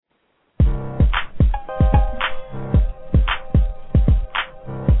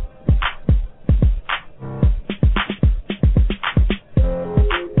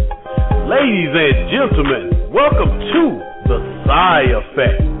Ladies and gentlemen, welcome to The Psy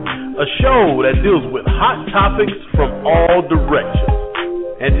Effect, a show that deals with hot topics from all directions.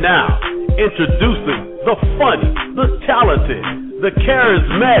 And now, introducing the funny, the talented, the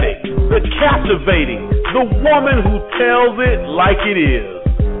charismatic, the captivating, the woman who tells it like it is.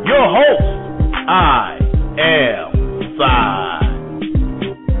 Your host, I am Psy.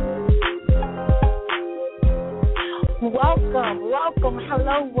 Welcome,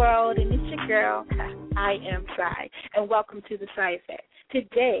 hello world, and it's your girl, I am Psy, and welcome to the Psy Effect.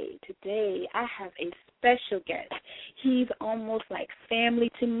 Today, I have a special guest. He's almost like family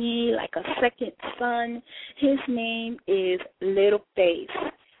to me, like a second son. His name is Lil Bass.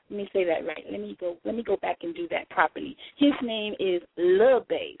 Let me say that right. Let me go back and do that properly. His name is Lil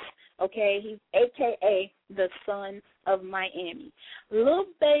Bass. Okay, he's AKA the son of Miami. Lil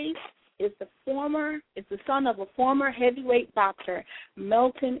Bass is the son of a former heavyweight boxer,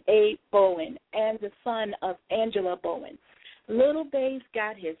 Melton A. Bowen, and the son of Angela Bowen. Lil Bass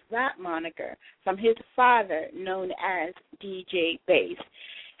got his rap moniker from his father, known as DJ Bass.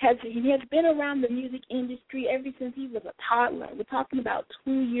 He has been around the music industry ever since he was a toddler. We're talking about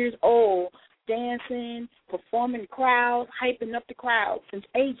 2 years old, dancing, performing crowds, hyping up the crowd since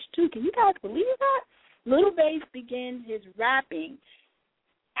age 2. Can you guys believe that? Lil Bass began his rapping,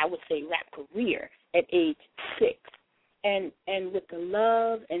 I would say rap career, at age 6. And with the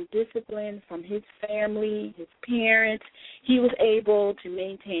love and discipline from his family, his parents, he was able to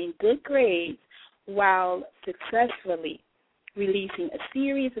maintain good grades while successfully releasing a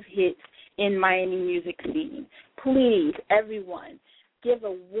series of hits in Miami music scene. Please, everyone, give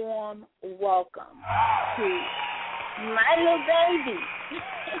a warm welcome to my little baby.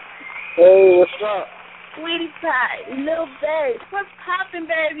 Hey, what's up? Sweetie pie, Lil Bass. What's poppin',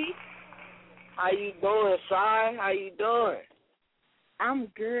 baby? How you doing, Sai? How you doing? I'm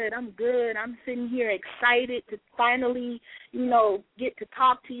good. I'm sitting here excited to finally, get to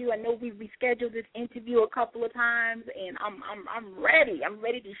talk to you. I know we rescheduled this interview a couple of times, and I'm ready. I'm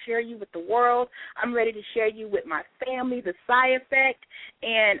ready to share you with the world. I'm ready to share you with my family, the Psy Effect,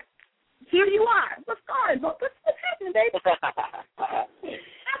 and here you are. What's going on? What's happening, baby?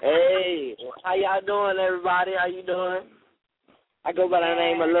 Hey, how y'all doing, everybody? How you doing? I go by the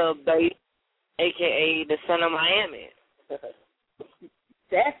name of Lil Bass, a.k.a. the son of Miami.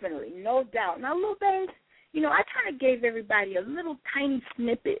 Definitely, no doubt. Now, Lil Bass, I kind of gave everybody a little tiny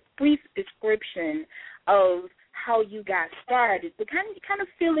snippet, brief description of how you got started, but kind of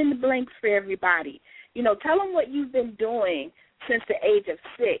fill in the blanks for everybody. Tell them what you've been doing since the age of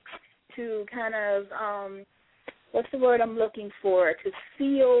 6 to kind of, what's the word I'm looking for? To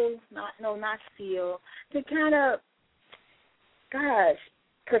kind of,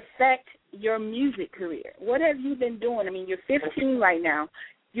 perfect your music career. What have you been doing? I mean, you're 15 right now.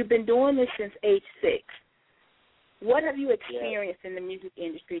 You've been doing this since age 6. What have you experienced in the music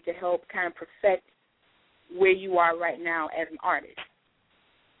industry to help kind of perfect where you are right now as an artist?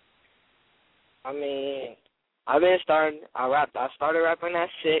 I mean, I started rapping at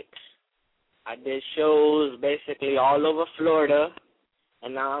 6. I did shows basically all over Florida,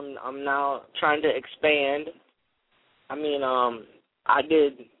 and now I'm now trying to expand. I mean, I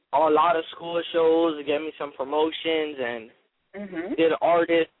did a lot of school shows to get me some promotions, and did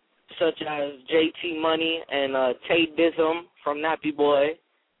artists such as JT Money and Tate Dism from Nappy Boy.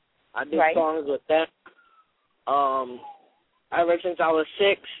 I did songs with them. Ever since I was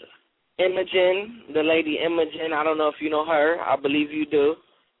 6, Imogen, the lady Imogen, I don't know if you know her. I believe you do.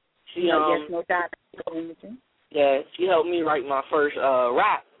 She, yes, no doubt. Yeah, she helped me write my first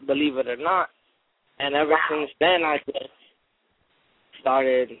rap, believe it or not. And ever since then, I just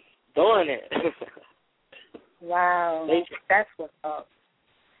started doing it. Wow, that's what's up.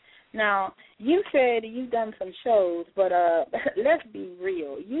 Now, you said you've done some shows, but let's be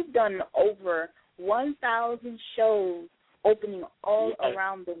real. You've done over 1,000 shows opening all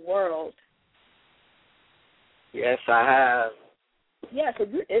around the world. Yes, I have. Yeah, so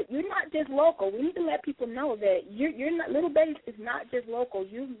you're not just local. We need to let people know that you're not. Lil Bass is not just local.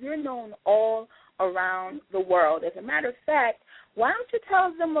 You're known all around the world. As a matter of fact, why don't you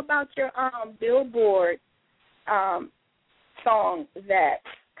tell them about your Billboard song that's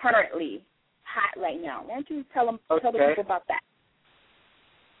currently hot right now? Why don't you tell the people about that?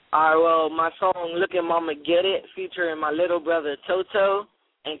 All right, well, my song "Look at Mama Get It," featuring my little brother Toto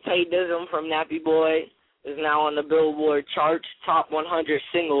and Tate Dism from Nappy Boy, is now on the Billboard charts, top 100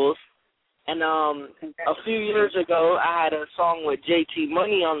 singles. And a few years ago, I had a song with JT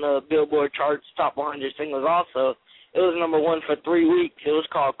Money on the Billboard charts, top 100 singles also. It was number 1 for 3 weeks. It was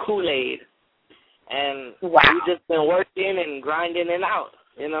called Kool-Aid. And we've just been working and grinding it out,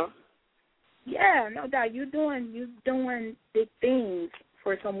 Yeah, no doubt. You're doing big things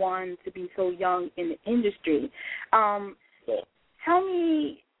for someone to be so young in the industry. Yeah. Tell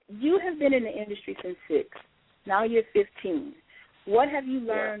me, you have been in the industry since 6. Now you're 15. What have you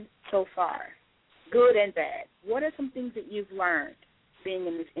learned so far, good and bad? What are some things that you've learned being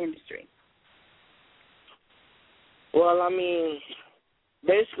in this industry? Well, I mean,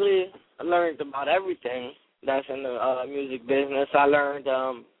 basically, I learned about everything that's in the music business. I learned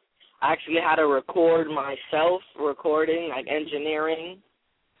I actually how to record myself, recording, like engineering,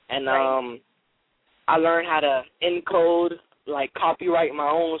 and I learned how to encode, like copyright my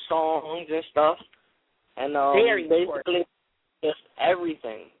own songs and stuff, and Very basically important. just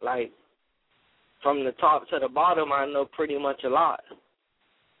everything, like from the top to the bottom. I know pretty much a lot,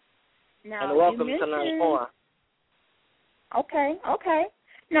 Now, and welcome to learn more. Okay.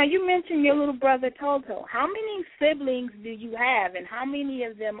 Now, you mentioned your little brother, Toto. How many siblings do you have, and how many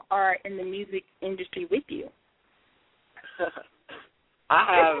of them are in the music industry with you? I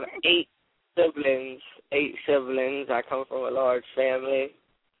have 8 siblings. 8 siblings. I come from a large family.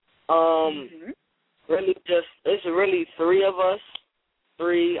 Really it's really 3 of us.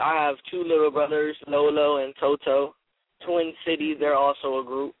 3. I have 2 little brothers, Lolo and Toto. Twin City, they're also a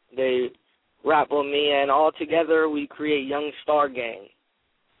group. They rap with me, and all together we create Young Star Gang.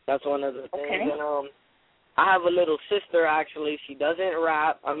 That's one of the things. Okay. And I have a little sister, actually. She doesn't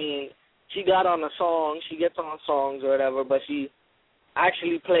rap. I mean, she got on a song. She gets on songs or whatever, but she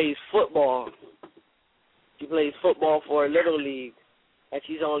actually plays football. She plays football for a Little League, and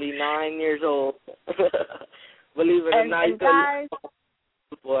she's only 9 years old. Believe it or not. And guys,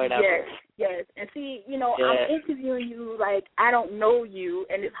 whatever. Yes. And see, I'm interviewing you like I don't know you,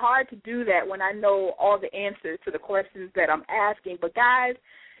 and it's hard to do that when I know all the answers to the questions that I'm asking. But, guys,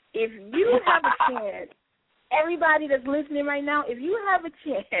 if you have a chance, everybody that's listening right now, if you have a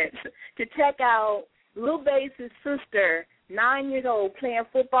chance to check out Lil Bass's sister, 9 years old, playing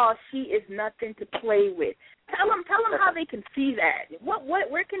football, she is nothing to play with. Tell them how they can see that.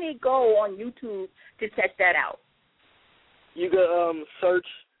 Where can they go on YouTube to check that out? You can search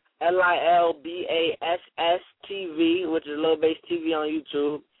LILBASS TV, which is Lil Bass TV on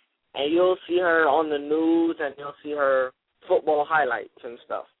YouTube, and you'll see her on the news, and you'll see her football highlights and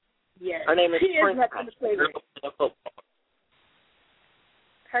stuff. Yes. Her name is Princess.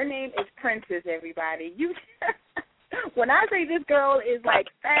 Her name is Princess, everybody. When I say this girl is like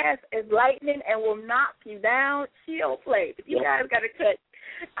fast as lightning and will knock you down, she'll play. But you guys got to check.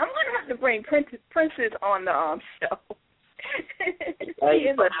 I'm going to have to bring Princess on the show. She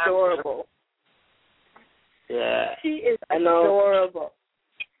is adorable. Yeah. She is adorable.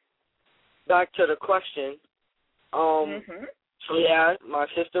 Back to the question. So, yeah, my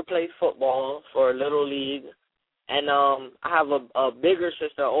sister plays football for Little League. And I have a bigger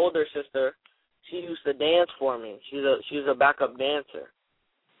sister, older sister. She used to dance for me. She's a backup dancer.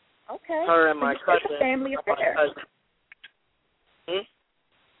 Okay. Her and my cousin. It's a family affair.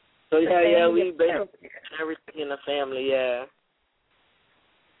 So, we basically everything in the family, yeah.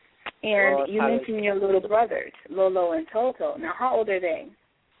 And you mentioned your little brothers, Lolo and Toto. Now, how old are they?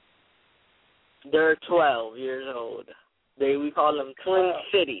 They're 12 years old. We call them Twin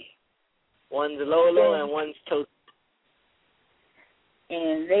City. One's Lolo and one's Toto.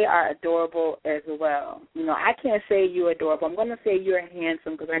 And they are adorable as well. I can't say you're adorable. I'm going to say you're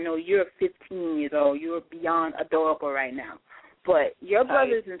handsome because I know you're 15 years old. You're beyond adorable right now. But your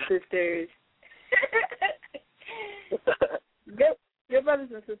brothers and sisters, your brothers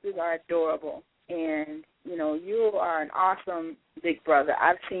and sisters are adorable. And, you are an awesome big brother.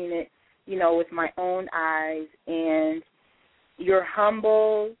 I've seen it, with my own eyes. And you're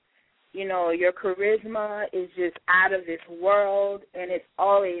humble. Your charisma is just out of this world, and it's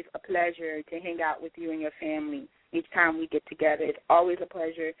always a pleasure to hang out with you and your family. Each time we get together, it's always a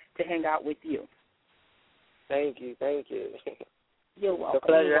pleasure to hang out with you. Thank you. You're welcome. It's a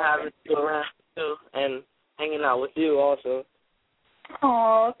pleasure having you around, too, and hanging out with you also.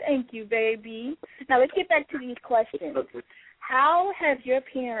 Oh, thank you, baby. Now, let's get back to these questions. How have your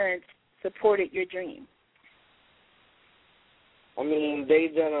parents supported your dream? I mean,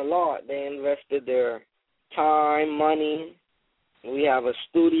 they've done a lot. They invested their time, money. We have a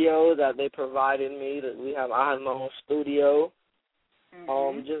studio that they provided me. I have my own studio.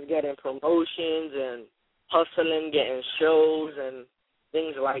 Just getting promotions and hustling, getting shows and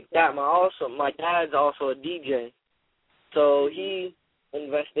things like that. My dad's also a DJ, so he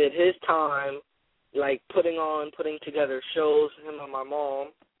invested his time, like putting together shows. Him and my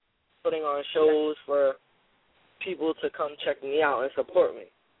mom putting on shows for people to come check me out and support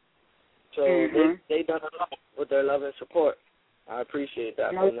me. So they done a lot with their love and support. I appreciate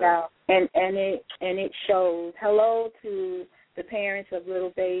that. No doubt. And it shows. Hello to the parents of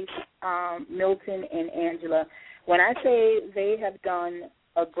Lil Bass, Melton and Angela. When I say they have done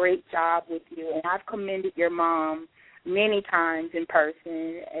a great job with you, and I've commended your mom many times in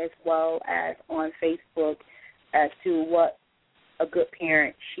person as well as on Facebook as to what a good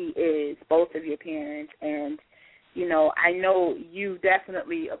parent she is, both of your parents. And, you know, I know you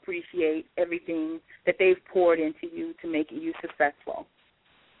definitely appreciate everything that they've poured into you to make you successful.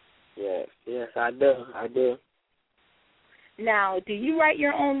 Yes, I do. Now, do you write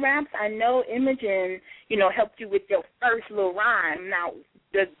your own raps? I know Imogen, you know, helped you with your first little rhyme. Now,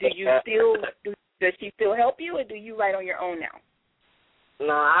 does she still help you, or do you write on your own now?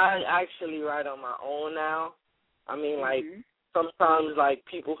 No, I actually write on my own now. I mean, like, sometimes, like,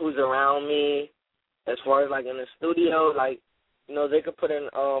 people who's around me, as far as, like, in the studio, like, you know, they could put in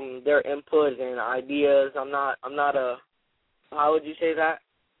their input and ideas. I'm not a, how would you say that?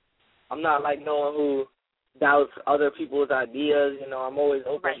 I'm not, like, no one who doubts other people's ideas. You know, I'm always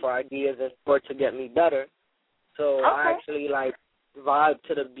open for ideas and for it to get me better. So I actually, like, vibe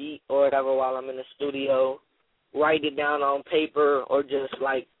to the beat or whatever while I'm in the studio, write it down on paper or just,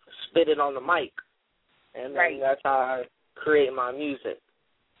 like, spit it on the mic. And then that's how I create my music.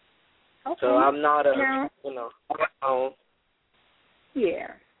 Okay. So I'm not a, you know. Yeah.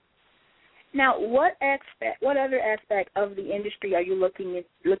 Now, what other aspect of the industry are you looking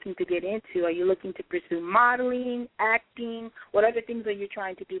to get into? Are you looking to pursue modeling, acting? What other things are you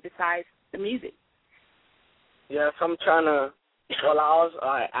trying to do besides the music? Yes, I'm trying to. Well,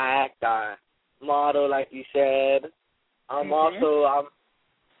 I act, I model, like you said.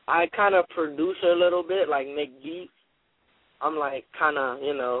 I kind of produce a little bit, like make beats. I'm like kind of,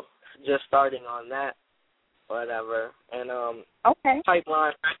 you know, just starting on that, whatever. And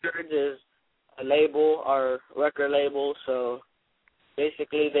Pipeline Records is a label, our record label, so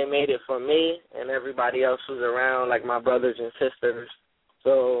basically they made it for me and everybody else who's around, like my brothers and sisters.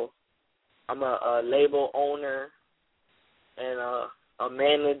 So I'm a label owner and a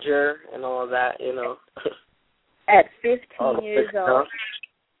manager and all that, you know. At 15 years old.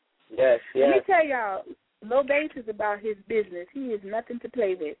 Yes. Let me tell y'all, Lil Bass is about his business. He is nothing to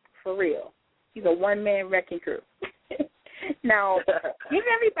play with, for real. He's a one-man wrecking crew. Now, give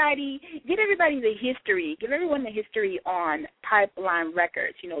everybody the history. Give everyone the history on Pipeline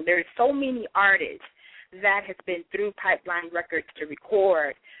Records. You know, there's so many artists that has been through Pipeline Records to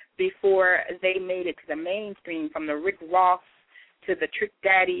record before they made it to the mainstream, from the Rick Ross to the Trick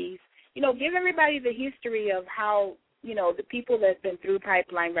Daddies. You know, give everybody the history of how, you know, the people that have been through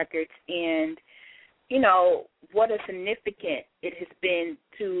Pipeline Records and, you know, what a significant it has been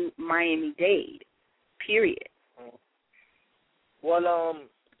to Miami-Dade, period. Well,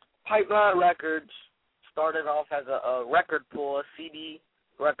 Pipeline Records started off as a record pool, a CD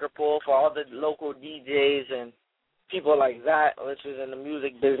record pool for all the local DJs and people like that, which is in the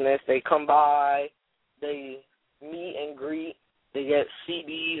music business. They come by, they meet and greet, they get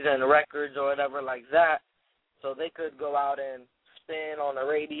CDs and records or whatever like that, so they could go out and spin on the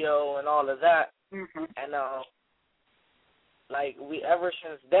radio and all of that. Mm-hmm. And, ever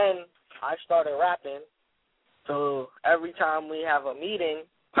since then, I started rapping. So every time we have a meeting,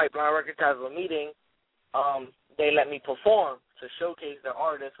 Pipeline Records has a meeting, they let me perform to showcase the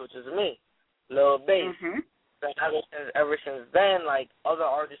artist, which is me, Lil Bass. Mm-hmm. Ever since then, like, other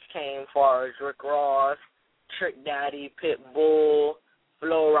artists came, far as Rick Ross, Trick Daddy, Pitbull,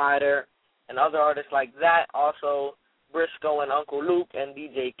 Flow Rider, and other artists like that. Also, Briscoe and Uncle Luke and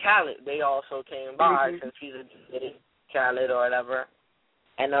DJ Khaled, they also came by, since he's a DJ, Khaled or whatever.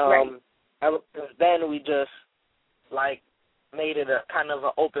 And ever since then, we just, like, made it a kind of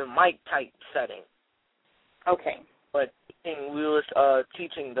an open mic type setting. Okay. But we was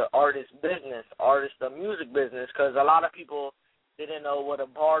teaching the artist business, the music business, because a lot of people didn't know what a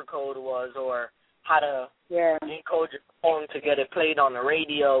barcode was or how to encode your song to get it played on the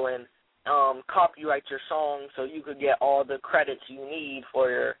radio and copyright your song so you could get all the credits you need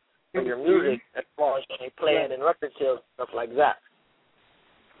for your music as far as when they play it in record sales, stuff like that.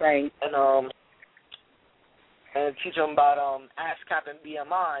 Right. And teach them about ASCAP and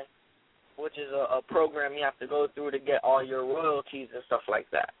BMI, which is a program you have to go through to get all your royalties and stuff like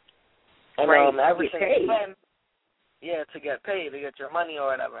that. And ever since then, to get paid, to get your money or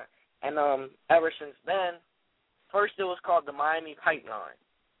whatever. And ever since then, first it was called the Miami Pipeline.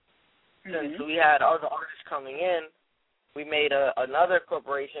 Since we had other artists coming in, we made another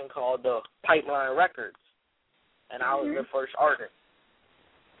corporation called the Pipeline Records, and I was the first artist.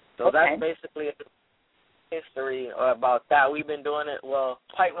 So that's basically history about that. We've been doing it. Well,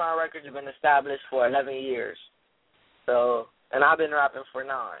 Pipeline Records have been established for 11 years. So and I've been rapping for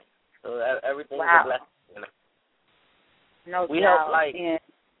 9. So everything's wow. a blessing. You know? No we doubt. help like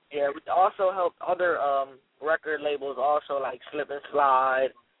we also help other record labels also like Slip and Slide,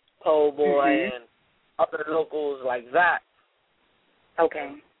 Po Boy, and other locals like that.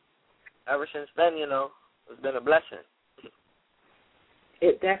 Okay. Ever since then, you know, it's been a blessing.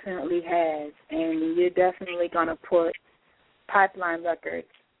 It definitely has, and you're definitely gonna put Pipeline Records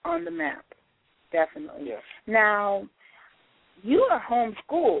on the map. Definitely. Yeah. Now, you are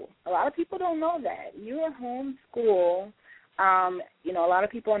homeschooled. A lot of people don't know that. You are homeschooled. You know, a lot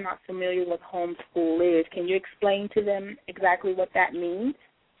of people are not familiar with homeschool is. Can you explain to them exactly what that means?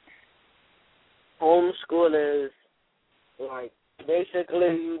 Homeschool is like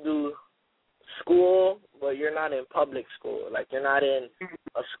basically you do school, but you're not in public school. Like you're not in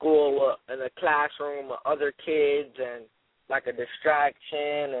a school in a classroom with other kids and like a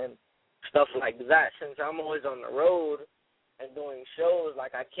distraction and stuff like that. Since I'm always on the road and doing shows,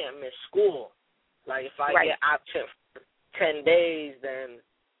 like I can't miss school. Like if I get absent for 10 days, then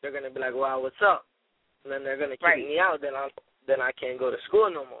they're gonna be like, "Wow, what's up?" And then they're gonna kick me out. Then I can't go to school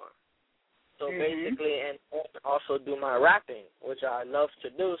no more. So basically, and also do my rapping, which I love to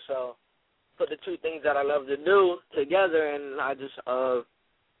do. So put the two things that I love to do together, and I just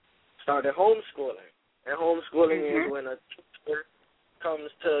started homeschooling. And homeschooling is when a teacher comes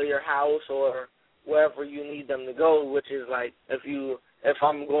to your house or wherever you need them to go, which is like if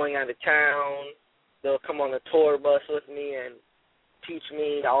I'm going out of town, they'll come on a tour bus with me and teach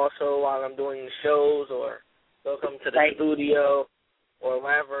me also while I'm doing the shows, or they'll come to the studio or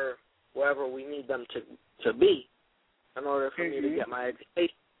wherever we need them to be in order for me to get my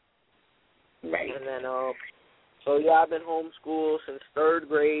education. Right. And then, so yeah, I've been homeschooled since 3rd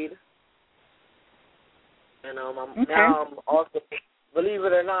grade. And now I'm also, believe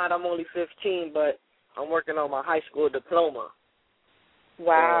it or not, I'm only 15, but I'm working on my high school diploma.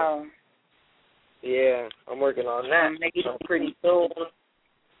 Wow. Yeah, I'm working on that. So pretty soon,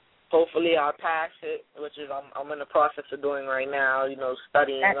 hopefully I'll pass it, which is I'm in the process of doing right now, you know,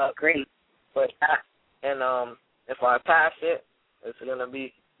 studying That's up. Great. But if I pass it, it's gonna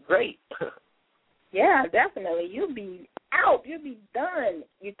be great. Yeah, definitely. You'll be out. You'll be done.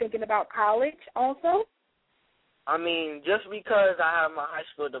 You thinking about college also? I mean, just because I have my high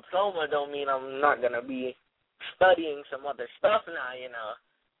school diploma don't mean I'm not gonna be studying some other stuff now, you know.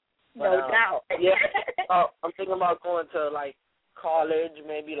 But, no doubt. Yeah, I'm thinking about going to like college,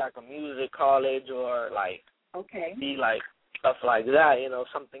 maybe like a music college or like be like stuff like that, you know,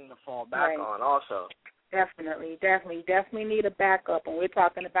 something to fall back on also. Definitely need a backup, and we're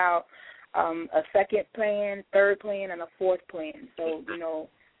talking about a second plan, third plan, and a fourth plan. So, you know,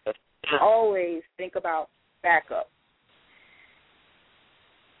 always think about backup.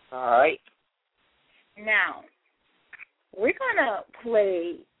 All right. Now, we're going to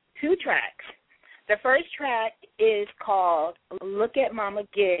play 2 tracks. The first track is called Look at Mama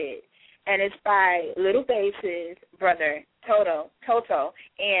Get It, and it's by Lil Bass's brother, Toto,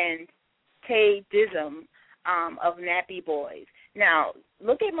 and Tay Dism of Nappy Boys. Now,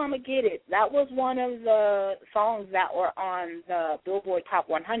 Look at Mama Get It, that was one of the songs that were on the Billboard Top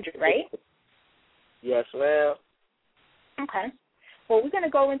 100, right? Yes, ma'am. Okay. Well, we're going to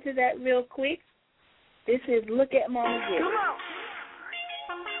go into that real quick. This is Look at Mama Get It.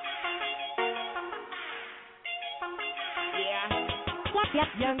 Yeah.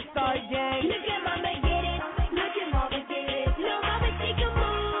 Young Star Gang. Look at Mama Get It. Look at Mama Get It. Little Mama she can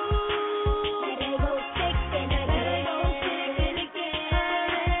move. And they go 6 and again. And again.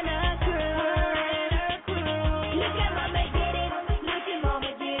 And a crew. Look at Mama Get It. Look at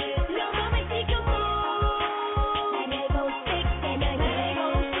Mama Get It. Little Mama she can move. And they go 6 and again.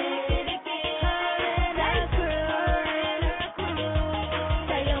 And again. And a crew.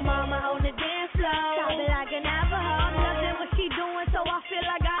 Tell your mama on the dance floor. Stop it like an alcohol. Nothing what she doing, so I feel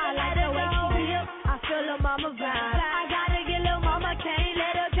like I like the way she feel. I feel her mama vibe. I gotta get little mama, can't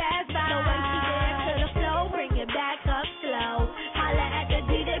let her pass by. The way she dance to the flow, bring it back up slow. Holla at the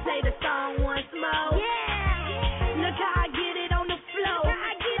DJ, play the song once more. Yeah, look how I get it on the floor.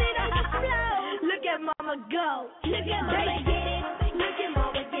 Look at mama go. Look at mama get it. Look at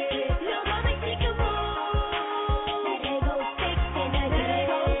mama get it. Little mama she can move. And they go 6 and again.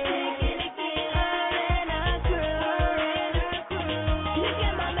 And again. And a crew. Look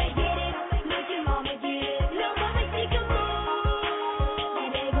at mama get it. Look at mama get it. Little mama she can move.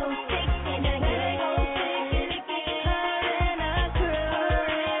 And they go 6 and again. And again. And a crew.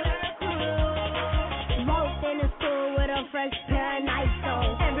 Most in the school with a fresh pair of nice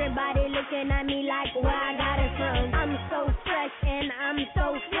on. Everybody looking at me like where I got it from. I'm so fresh and I'm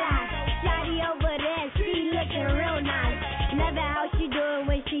so fly. Shawty over there, she looking real nice.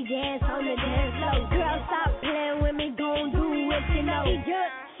 She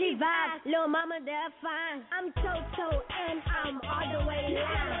good, she vibe, Lil Mama, that's fine. I'm Toto and I'm all the way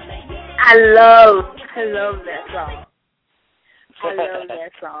live. I love that song. I love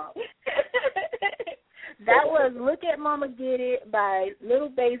that song. That was Look at Mama Get It by Lil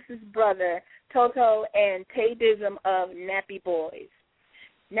Bass's brother, Toto, and Tay Dism of Nappy Boys.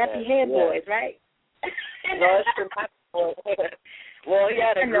 Nappy Head Boys, right? No, it's the Nappy Boys. Well,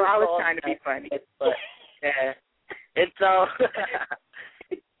 yeah, I know, I was trying to be funny. But, yeah, it's,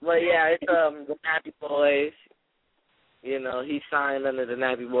 but yeah, it's, the Nappy Boys. You know, he signed under the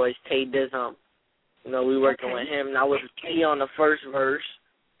Nappy Boys, Tay Dism. You know, we working with him. Now with T on the first verse,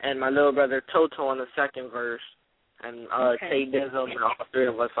 and my little brother Toto on the second verse, and Tay Dism and all three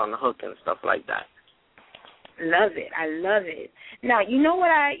of us on the hook and stuff like that. Love it. I love it. Now, you know what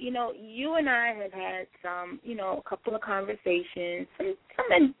you and I have had some, a couple of conversations,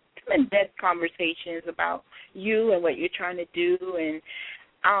 some in-depth conversations about you and what you're trying to do, and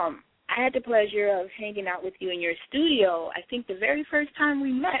I had the pleasure of hanging out with you in your studio, I think the very first time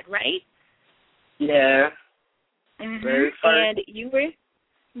we met, right? Yeah. Mm-hmm. Very first. And you were,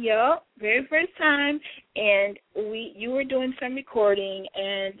 very first time, and you were doing some recording,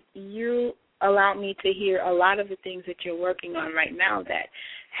 and you allowed me to hear a lot of the things that you're working on right now that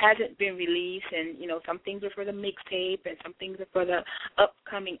hasn't been released, and, some things are for the mixtape, and some things are for the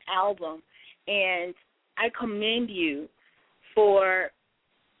upcoming album, and I commend you for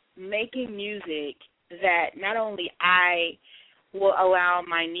making music that not only I will allow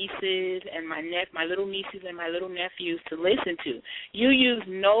my nieces and my little nieces and my little nephews to listen to. You use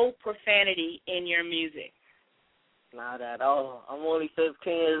no profanity in your music. Not at all. I'm only 15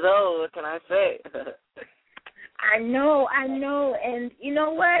 years old. What can I say? I know. And you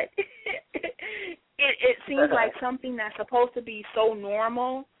know what? it seems like something that's supposed to be so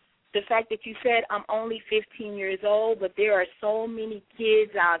normal. The fact that you said I'm only 15 years old, but there are so many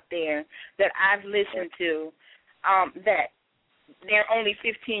kids out there that I've listened to that they're only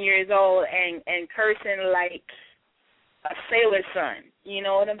 15 years old and cursing like a sailor's son. You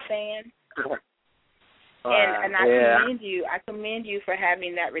know what I'm saying? And I commend you for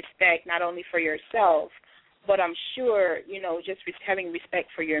having that respect, not only for yourself, but I'm sure, just having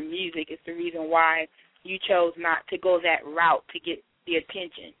respect for your music is the reason why you chose not to go that route to get the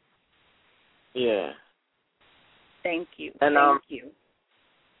attention. Yeah. Thank you. And, Thank you.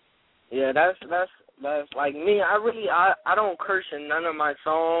 Yeah, that's like me. I don't curse in none of my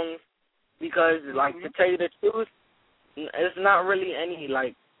songs because, like, to tell you the truth, it's not really any,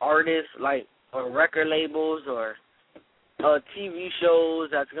 like, artists, like, or record labels or TV shows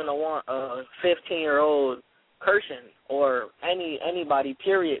that's going to want a 15-year-old cursing or anybody,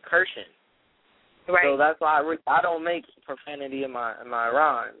 period, cursing. Right. So that's why I don't make profanity in my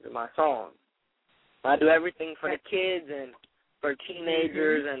rhymes, in my songs. I do everything for the kids and for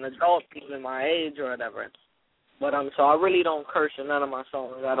teenagers and adults even my age or whatever. But so I really don't curse in none of my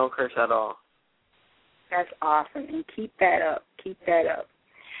songs. I don't curse at all. That's awesome, and keep that up. Keep that up.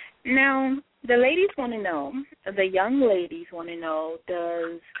 Now, the ladies want to know, the young ladies want to know,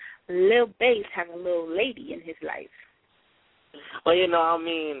 does Lil Bass have a little lady in his life? Well,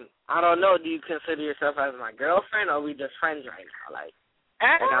 I don't know. Do you consider yourself as my girlfriend, or are we just friends right now? Like,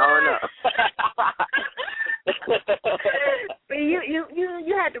 I don't know. But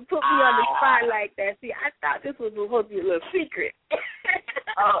you had to put me on the spot like that. See, I thought this was supposed to be a little secret.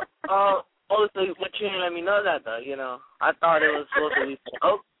 So but you didn't let me know that, though, I thought it was supposed to be,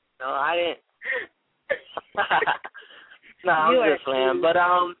 no, I didn't. No, I'm just playing. But,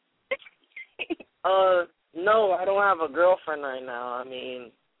 no, I don't have a girlfriend right now.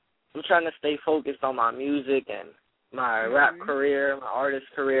 I'm trying to stay focused on my music and my rap career, my artist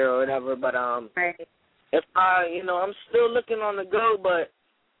career or whatever. But, if I'm still looking on the go, but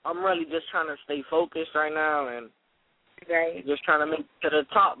I'm really just trying to stay focused right now and just trying to make it to the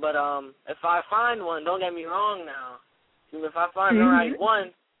top. But if I find one, don't get me wrong now. If I find the right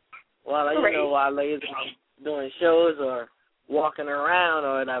one, well, while I'm doing shows or walking around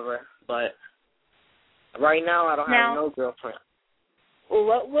or whatever. But right now, I don't have no girlfriend.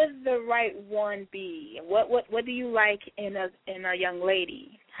 What would the right one be? What do you like in a young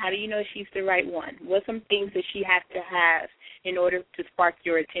lady? How do you know she's the right one? What some things that she has to have in order to spark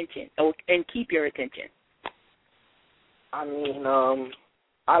your attention and keep your attention? I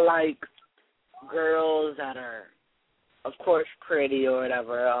like girls that are, of course, pretty or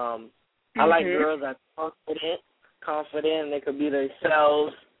whatever. I like girls that are confident. They could be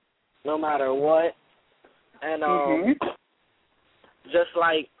themselves no matter what. And just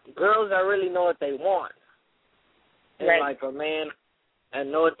like girls that really know what they want. And like a man and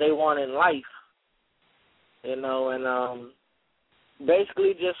know what they want in life. And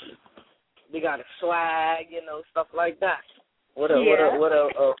basically just they got a swag, stuff like that. What a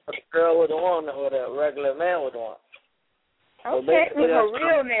girl would want, or what a regular man would want. Okay, with her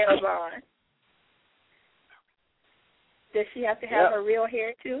real nails on. Does she have to have her real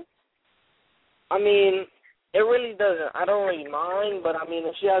hair too? I mean, it really doesn't. I don't really mind, but I mean,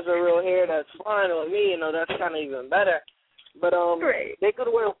 if she has her real hair, that's fine with me. That's kind of even better. But they could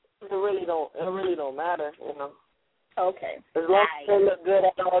wear. It really don't matter. Okay. As long as they look good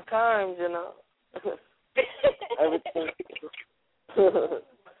at all times, Everything.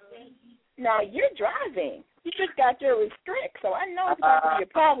 Now, you're driving. You just got your restrict, so I know it's about to be a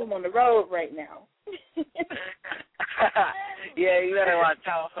problem on the road right now. Yeah, you better watch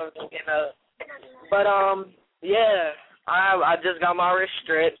out for me, But, yeah, I just got my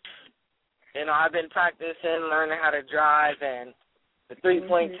restrict. I've been practicing, learning how to drive, and the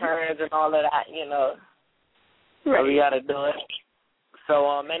three-point turns and all of that, Right. So we got to do it.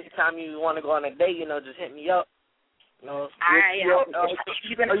 So anytime you want to go on a date, just hit me up. You're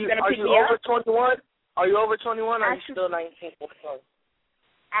gonna pick me over up? 21? Are you over 21 or are you still 19?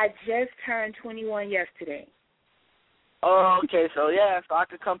 I just turned 21 yesterday. Oh, okay. So, so I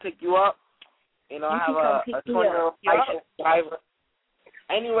could come pick you up. I have a 20-year-old license driver.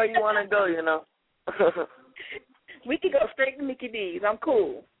 Anywhere you want to go, We could go straight to Mickey D's. I'm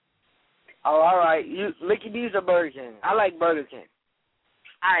cool. Oh, all right. Mickey D's or Burger King? I like Burger King.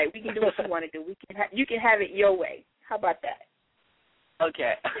 All right, we can do what you want to do. You can have it your way. How about that?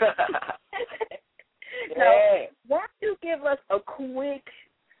 Okay. Now, why don't you give us a quick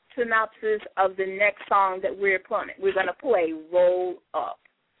synopsis of the next song that we're playing? We're going to play Roll Up.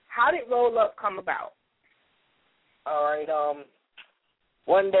 How did Roll Up come about? All right.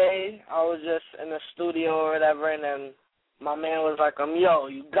 One day I was just in the studio or whatever, and then my man was like, yo,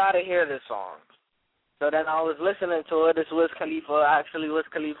 you got to hear this song. So then I was listening to it. It's Wiz Khalifa. Actually, Wiz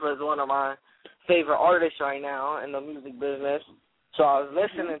Khalifa is one of my favorite artists right now in the music business. So I was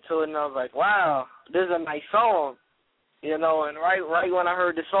listening to it, and I was like, wow, this is a nice song. And right when I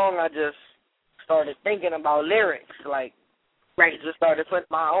heard the song, I just started thinking about lyrics. Just started putting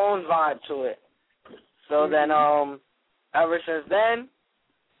my own vibe to it. So then ever since then,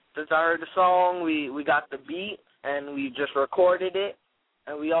 since I heard the song, we got the beat, and we just recorded it.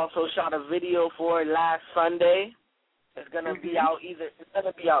 And we also shot a video for it last Sunday. It's gonna be out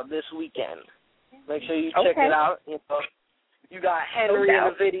this weekend. Make sure you check it out. You got Henry in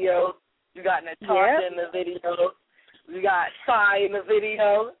the video. You got Natasha in the video. You got Sai in the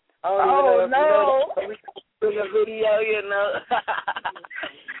video. No! In the video,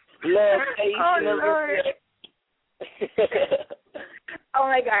 Lil Bass in the video. Oh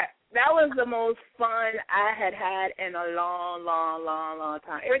my God. That was the most fun I had in a long, long, long, long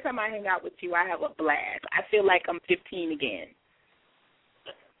time. Every time I hang out with you, I have a blast. I feel like I'm 15 again.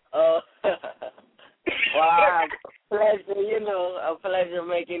 Wow. Pleasure, a pleasure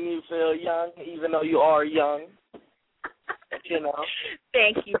making you feel young, even though you are young.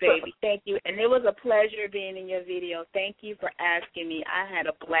 Thank you, baby. Thank you. And it was a pleasure being in your video. Thank you for asking me. I had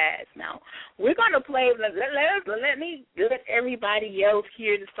a blast. Now, we're going to play. Let everybody else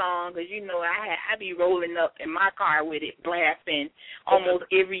hear the song, because, I be rolling up in my car with it, blasting almost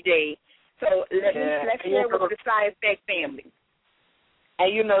every day. So let's share with the Side Effect family.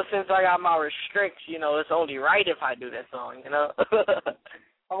 And, since I got my restricts, it's only right if I do that song,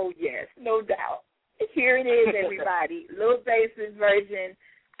 Oh, yes, no doubt. Here it is, everybody. Lil Bass's version.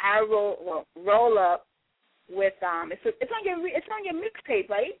 I roll up with It's on your mixtape,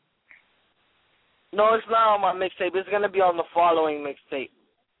 right? No, it's not on my mixtape. It's gonna be on the following mixtape.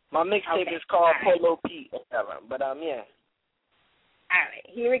 My mixtape is called Polo P. But yeah. All right,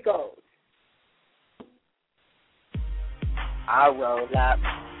 here it goes. I roll up.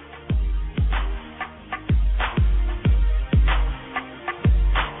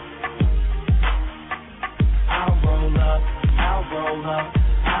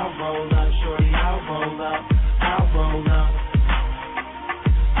 I'll roll up, shorty, I'll roll up.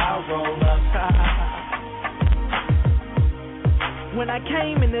 When I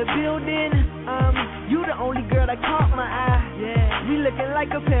came in the building, you the only girl that caught my eye. Yeah, we looking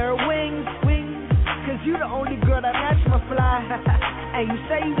like a pair of wings, cause you the only girl that match my fly. And you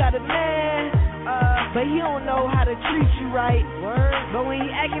say you got a man, but he don't know how to treat you right. But when he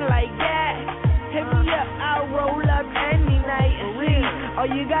acting like that, hit me up, I'll roll up any night and see. All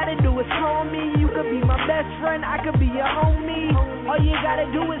you gotta do is call me. You could be my best friend, I could be your homie. All you gotta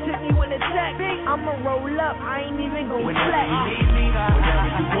do is hit me with a text. I'ma roll up, I ain't even gonna flex. Whenever you need me,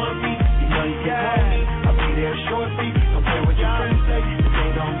 whenever you want me, you know you can call me. I'll be there shortly. Don't care what your friends say. If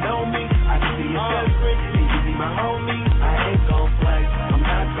they don't know me, I can be your best friend. And you be my homie, I ain't gon' flex.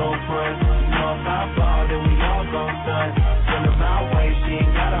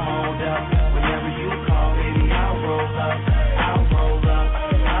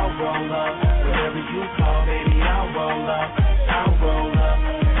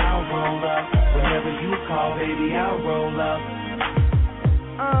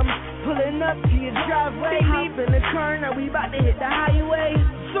 in the car, now we about to hit the highway.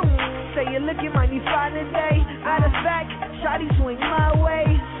 Soon, say you're looking mighty fine today. Out of fact, shawty swing my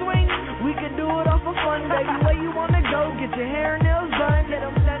way. Swing, we can do it all for fun, baby. Where you wanna go? Get your hair and nails done. Get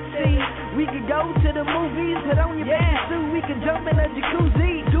them done. See, we could go to the movies, put on your bathing suit. We can jump in a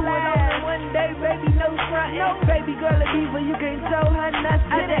jacuzzi. Do it all in one day, baby. No front. No. Baby girl a diva, you can't tell her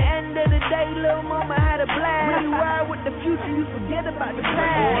nothing. At the end of the day, little mama had a blast. When you ride with the future, you forget about the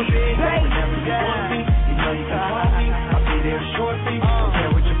past. Hey, whenever you want me, you know you can call me. I'll be there shortly. Don't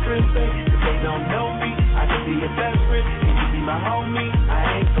care what your friends say, if they don't know me. I can be your best friend, and you be my homie.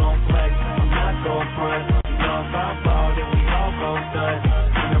 I ain't gon' flex, I'm not gon' front. You know if I fall, then we all gon' stunt.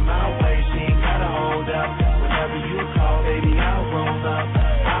 Send her my way, she ain't gotta hold up. Whenever you call, baby, I'll roll up.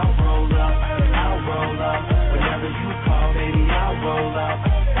 I'll roll up, I'll roll up. Whenever you call, baby, I'll roll up.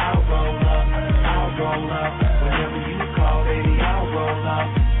 I'll roll up, I'll roll up. Whenever you call, baby, I'll roll up.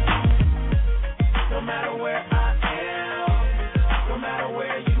 No matter where I am, no matter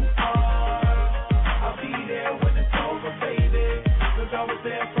where you are, I'll be there when it's over, baby. 'Cause I was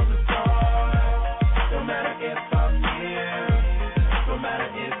there from the start. No matter if I'm near, no matter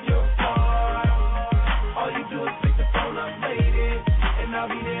if you're far, all you do is pick the phone up, lady, and I'll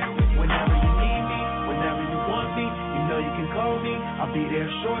be there with you whenever you need me, whenever you want me. You know you can call me, I'll be there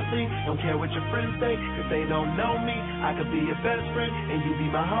shortly. Don't care what your friends say, 'cause they don't know me. I could be your best friend, and you be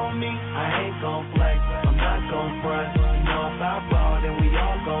my homie. I ain't gon' flex, I'm not gon' front. You know if I ball, then we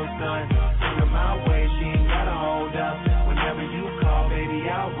all gon' stunt. Send her my way, she ain't gotta hold up. Whenever you call, baby,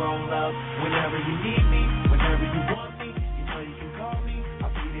 I'll roll up. Whenever you need me, whenever you want me, you know you can call me.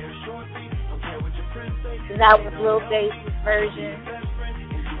 I'll be there shortly. Don't care what your friends say. That was Lil Bass's version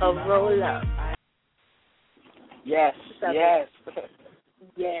of Roll Up. Yes, yes.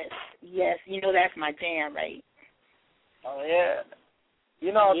 Yes, yes. You know that's my jam, right? Oh, yeah.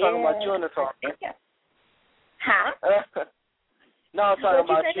 You know I'm talking about you in the song. Yeah. Huh? No, I'm talking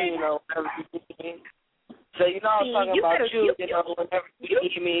What about you you, know, whenever you need me. So, you know, I'm talking about you, know, whenever you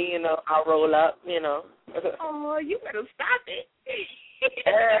need me, you know, I'll roll up, you know. Oh, you better stop it.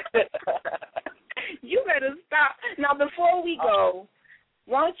 You better stop. Now, before we go,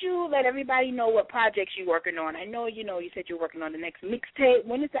 why don't you let everybody know what projects you're working on? I know, you said you're working on the next mixtape.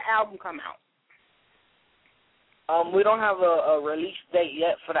 When does the album come out? We don't have a release date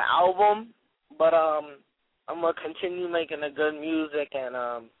yet for the album, but I'm going to continue making the good music,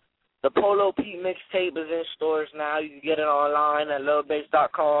 and the Polo Pete mixtape is in stores now. You can get it online at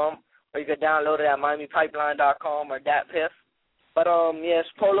lilbass.com, or you can download it at miamipipeline.com or DatPiff. But, yes,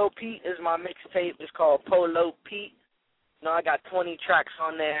 Polo Pete is my mixtape. It's called Polo Pete. You know, I got 20 tracks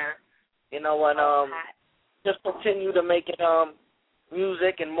on there, and just continue to make it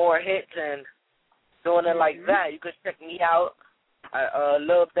music and more hits and doing it like that. You can check me out at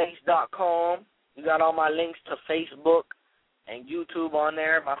lilbass.com. You got all my links to Facebook and YouTube on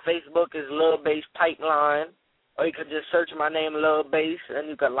there. My Facebook is Lil Bass Pipeline, or you could just search my name, Lil Bass, and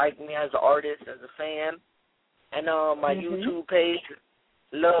you can like me as an artist, as a fan. And my YouTube page,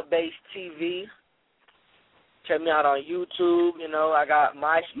 Lil Bass TV. Check me out on YouTube. You know, I got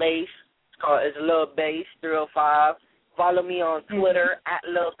MySpace. It's Lil Bass 305. Follow me on Twitter at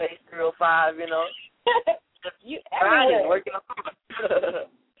Lil Bass 305. You know, you working on.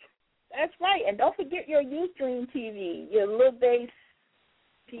 That's right, and don't forget your Ustream TV, your Lil Bass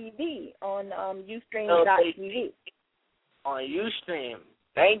TV on Ustream.tv. On Ustream,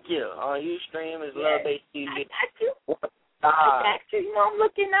 thank you. On Ustream is Lil Bass TV. I got you. I got you. You know, I'm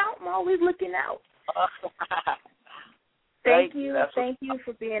looking out. I'm always looking out. Thank you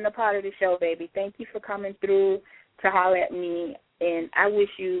for being a part of the show, baby. Thank you for coming through to holler at me, and I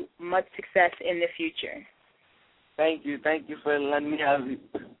wish you much success in the future. Thank you for letting me have you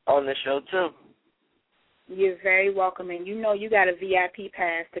on the show too. You're very welcome, and you know you got a VIP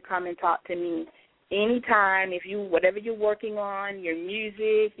pass to come and talk to me anytime. If whatever you're working on, your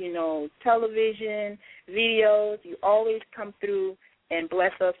music, television, videos, you always come through and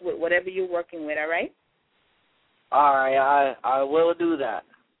bless us with whatever you're working with, all right? All right, I will do that.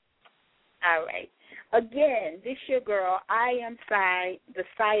 All right. Again, this your girl, I am Psy, the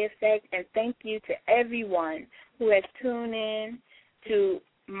Psy Effect, and thank you to everyone who has tuned in to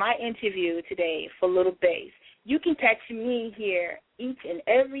my interview today for Lil Bass. You can catch me here each and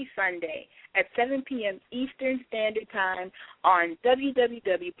every Sunday at 7 p.m. Eastern Standard Time on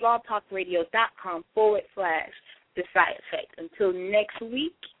www.blogtalkradio.com/The Psy Effect. Until next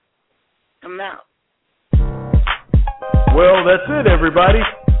week, I'm out. Well, that's it, everybody.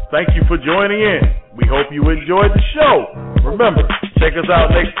 Thank you for joining in. We hope you enjoyed the show. Remember, check us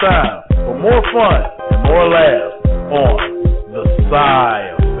out next time for more fun and more laughs on The Psy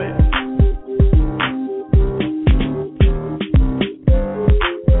Effect.